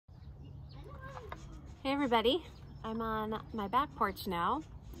Hey everybody, I'm on my back porch now,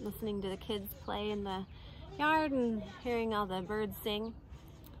 listening to the kids play in the yard and hearing all the birds sing.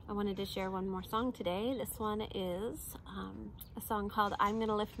 I wanted to share one more song today. This one is a song called I'm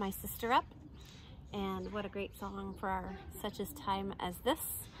Gonna Lift My Sister Up, and what a great song for such a time as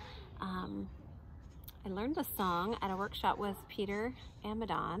this. I learned the song at a workshop with Peter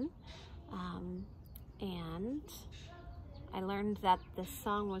Amadon, and I learned that this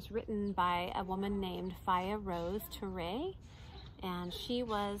song was written by a woman named Faya Ora Rose Touré, and she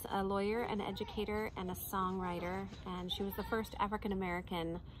was a lawyer, an educator, and a songwriter, and she was the first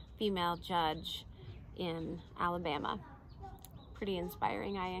African-American female judge in Alabama. Pretty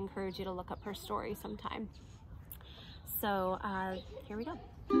inspiring. I encourage you to look up her story sometime. So here we go.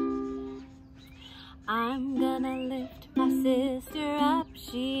 I'm gonna lift my sister up,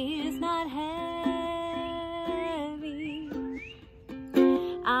 she is not heavy.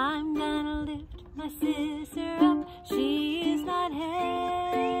 I'm gonna lift my sister up, she is not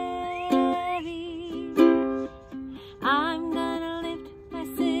heavy. I'm gonna lift my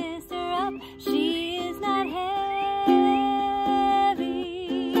sister up, she is not heavy.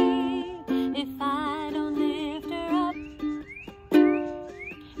 If I don't lift her up,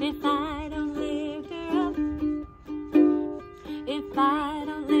 if I don't lift her up, if I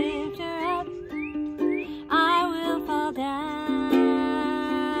don't lift her up, I will fall down.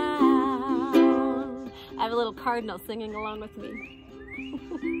 I have a little cardinal singing along with me.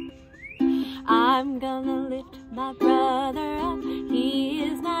 I'm gonna lift my brother up, he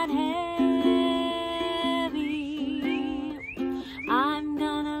is not heavy. I'm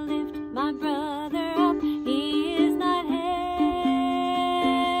gonna lift my brother up, he is not heavy.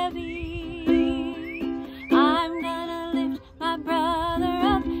 I'm gonna lift my brother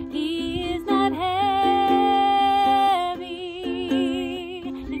up, he is not heavy.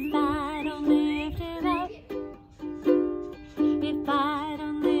 If I don't lift him up, if I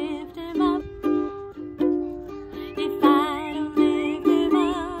don't lift him up, if I don't lift him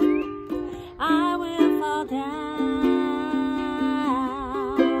up, I will fall down.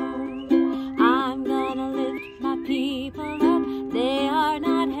 I'm gonna lift my people up, they are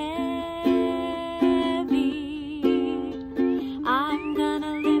not heavy. I'm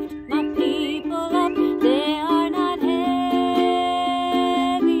gonna lift my people up, they are not heavy.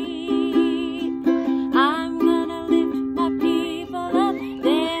 I'm gonna lift my people up,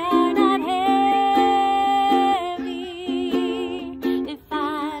 they are not heavy. If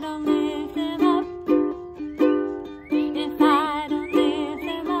I don't lift them up, if I don't lift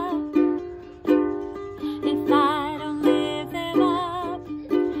them up, if I don't lift them up,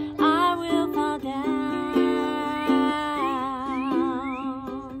 I will fall down.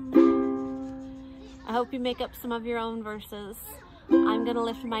 I hope you make up some of your own verses. I'm gonna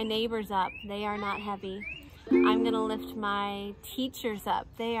lift my neighbors up, they are not heavy. I'm gonna lift my teachers up,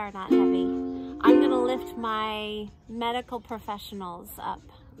 they are not heavy. I'm gonna lift my medical professionals up,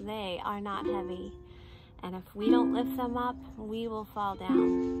 they are not heavy. And if we don't lift them up, we will fall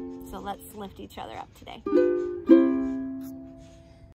down. So let's lift each other up today.